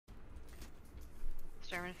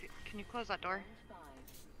Sermon, can you close that door?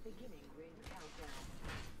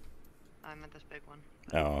 I'm at this big one.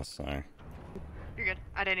 Oh, sorry. You're good.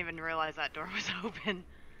 I didn't even realize that door was open.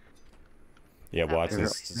 Yeah,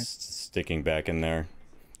 Watson's sticking back in there.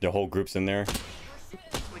 The whole group's in there.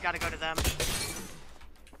 We gotta go to them.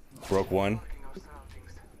 Broke one.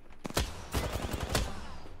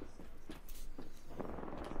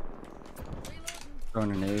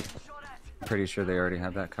 Throwing a nade. Pretty sure they already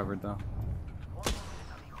have that covered though.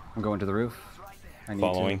 I'm going to the roof. I need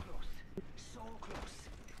Following. to.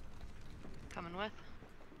 Coming with.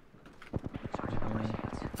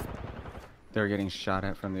 They're getting shot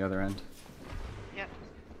at from the other end. Yep.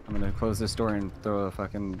 I'm gonna close this door and throw a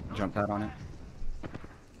fucking jump pad on it.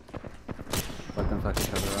 Let them fuck each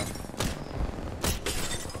other up.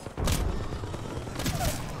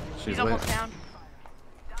 She's He's lit. almost down.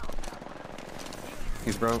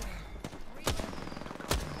 He's broke.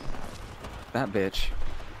 That bitch.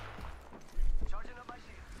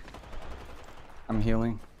 I'm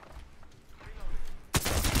healing.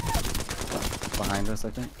 Behind us, I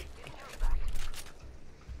think.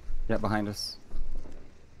 Yeah, behind us.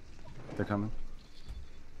 They're coming.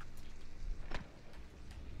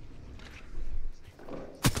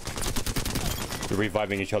 They're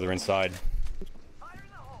reviving each other inside.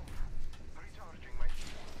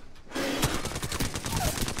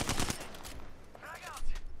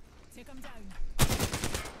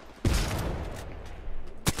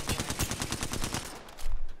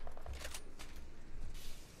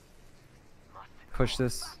 Push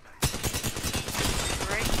this.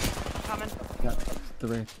 Right. Coming. Yeah, the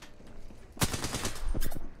Wraith.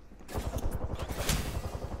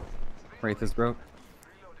 Wraith is broke.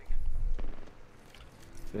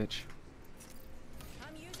 Bitch.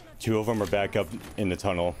 Two of them are back up in the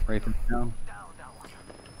tunnel. Wraith is down.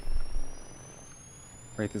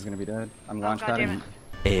 Wraith is gonna be dead. I'm launch padding.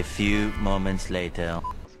 A few moments later.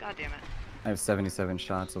 God damn it. I have 77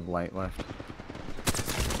 shots of light left.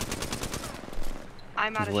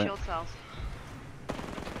 I'm out of lit. shield cells.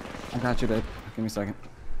 I got you, babe. Give me a second.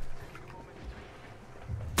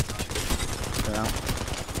 They're out.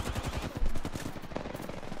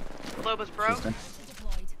 Loba's broke. She's dead.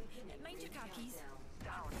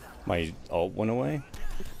 My ult went away.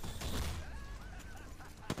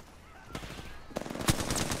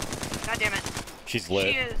 God damn it. She's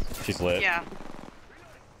lit. She is. She's lit. Yeah.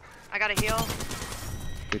 I gotta heal.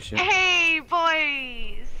 Good shit. Hey,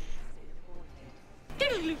 boys!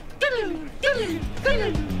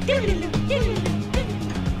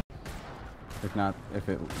 If not,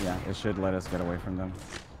 yeah, it should let us get away from them.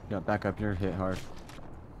 Yeah, back up here, hit hard.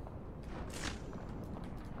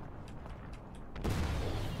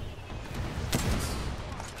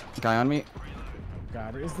 Guy on me.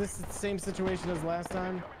 God, is this the same situation as last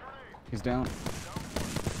time? He's down.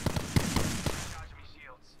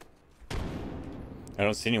 I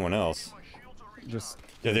don't see anyone else. Just.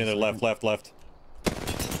 Yeah, they're left.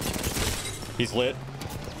 He's lit.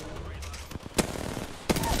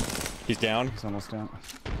 He's down. He's almost down.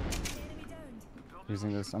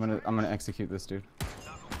 Using this, I'm gonna execute this dude.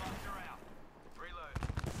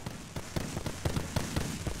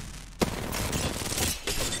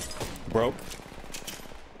 Broke.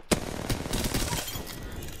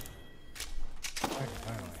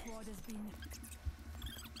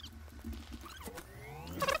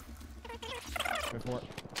 Before.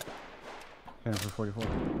 For 44.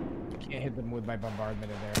 Can't hit them with my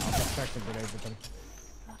bombardment in there. I'll protect the grenades with them.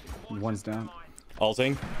 One's down.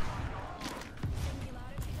 Ulting.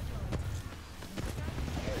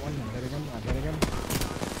 I'm hitting him.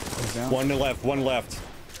 He's down. One left.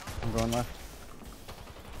 I'm going left.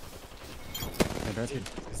 Hey, Dude,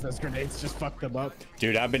 those grenades just fucked them up.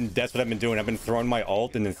 Dude, that's what I've been doing. I've been throwing my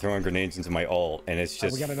ult and then throwing grenades into my ult, and it's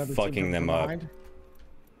just fucking them up. Here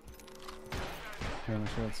on the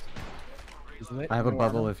shields. He's lit. I have a No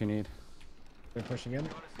bubble armor. if you need. They're pushing in.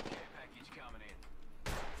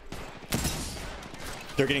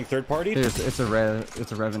 They're getting third party? It's a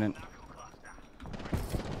revenant.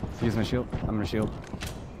 Use my shield. I'm gonna shield.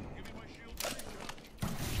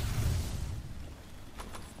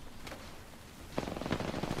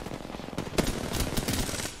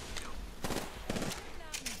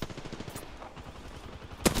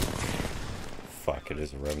 Fuck, it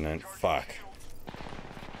is a revenant. Fuck.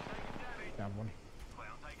 Down one.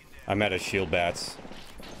 I'm out of shield bats.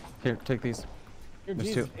 Here, take these. Dude, There's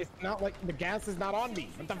Jesus, two. it's not like the gas is not on me.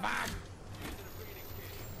 What the fuck?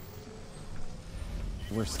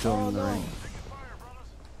 We're still in the ring.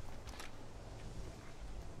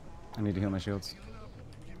 I need to heal my shields.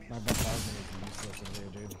 My bombardment is useless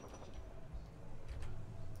in here, dude.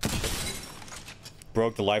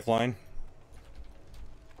 Broke the lifeline.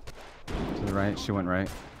 To the right. She went right.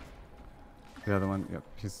 The other one. Yep.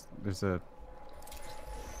 There's a.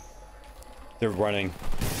 They're running.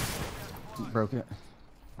 Broke it.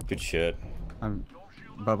 Good shit. I'm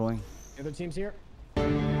bubbling. The other team's here.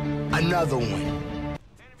 Another one.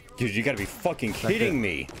 Dude, you gotta be fucking kidding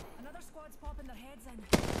me. Another squad's popping their heads in.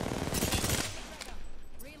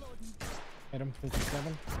 Reloading. Hit him.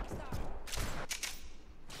 57.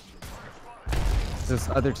 This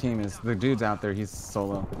other team is the dude's out there. He's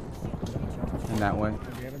solo. In that way.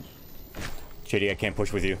 Shitty, I can't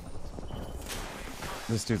push with you.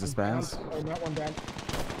 This dude's a spaz. Oh, not one down.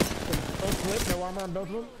 Both split. No armor on both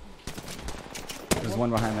of them. There's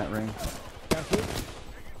one behind that ring. Down two.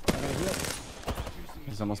 I gotta heal.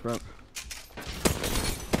 He's almost broke.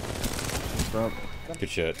 He's broke. Good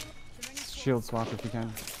shit. Shield swap if you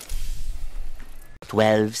can.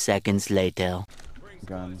 12 seconds later.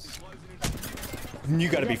 Guns. You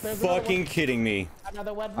gotta be fucking kidding me.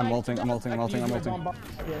 Another web I'm mic. ulting, I'm ulting, I'm ulting, I'm ulting.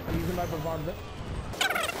 Okay, I'm using my bombardment.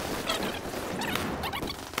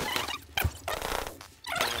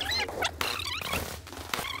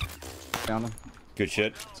 Down him. Good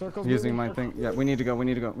shit. Circle's Using moving, my thing. Yeah, we need to go, we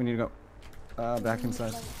need to go, we need to go. Back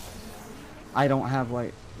inside. I don't have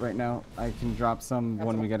light right now. I can drop some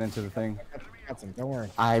when we get into the thing. Got some, don't worry.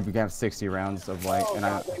 I have 60 rounds of light and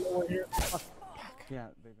I... Yeah,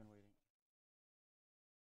 they've been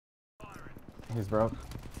waiting. He's broke.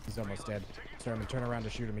 He's almost dead. So I'm gonna turn around to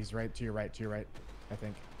shoot him. He's right to your right, I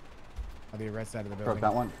think. On the right side of the building. Broke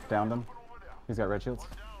that one. Downed him. He's got red shields.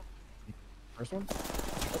 First one?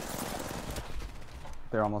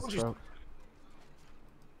 They're almost broke.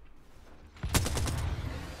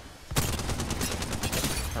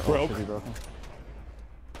 Broke. Should be broken.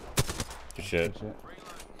 Good shit. Good shit.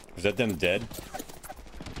 Was that them dead?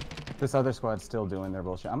 This other squad's still doing their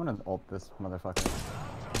bullshit. I'm gonna ult this motherfucker.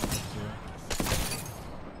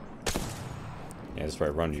 Yeah, that's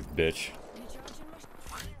right. Run, you bitch.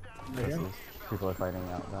 Right here? People are fighting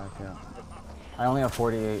out back, yeah. I only have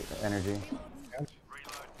 48 energy.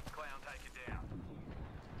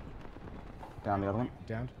 Down the other one.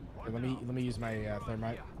 Down. Here, let me use my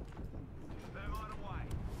thermite.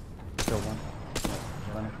 Killed one.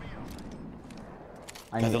 Running.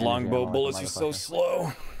 I God, need the energy longbow ammo like a bullets are so motherfucker.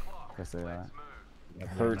 slow. Guess they are. It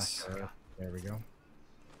hurts. There we go.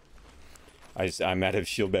 I'm out of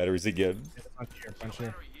shield batteries again. Punch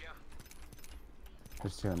here.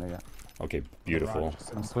 There's two in there, yeah. Okay, beautiful.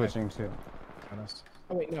 I'm switching to.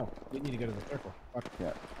 Oh wait, no. We need to go to the circle. Fuck.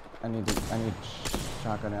 Yeah. I need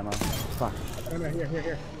shotgun ammo. Fuck. No, no,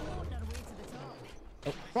 here.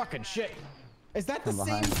 Oh, fucking shit. Is that the Come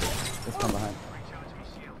same? behind. Just come behind.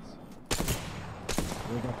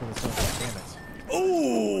 We're going for the circle. Damn it.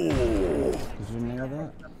 Ooh! Did you nail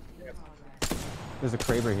that? There's a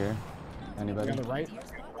Kraber here. Anybody? On the right?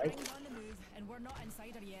 Right? On the move, and we're not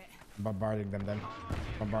inside her yet. Bombarding them then.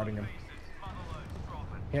 Bombarding them.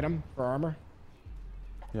 Hit him for armor.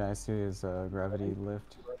 Yeah, I see his gravity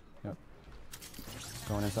lift. Yep.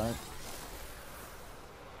 Going inside.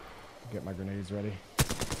 Get my grenades ready.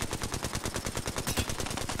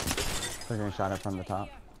 They're getting shot at from the top.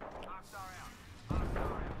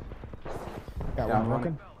 Got Down one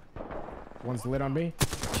broken. One's lit on me.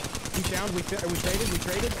 He's down. We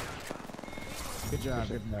traded. Good job.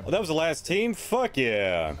 Good job. Oh, that was the last team? Fuck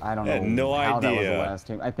yeah. I don't I had know no how idea. that was the last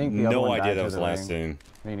team. I think the other No one idea died that to was the last ring. team.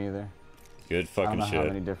 Me neither. Good I don't fucking know how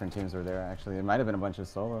many shit. different teams were there actually. It might have been a bunch of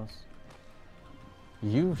solos.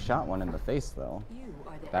 You shot one in the face though.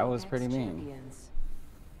 That was pretty mean.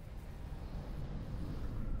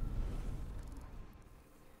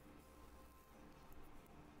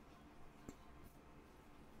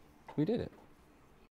 We did it.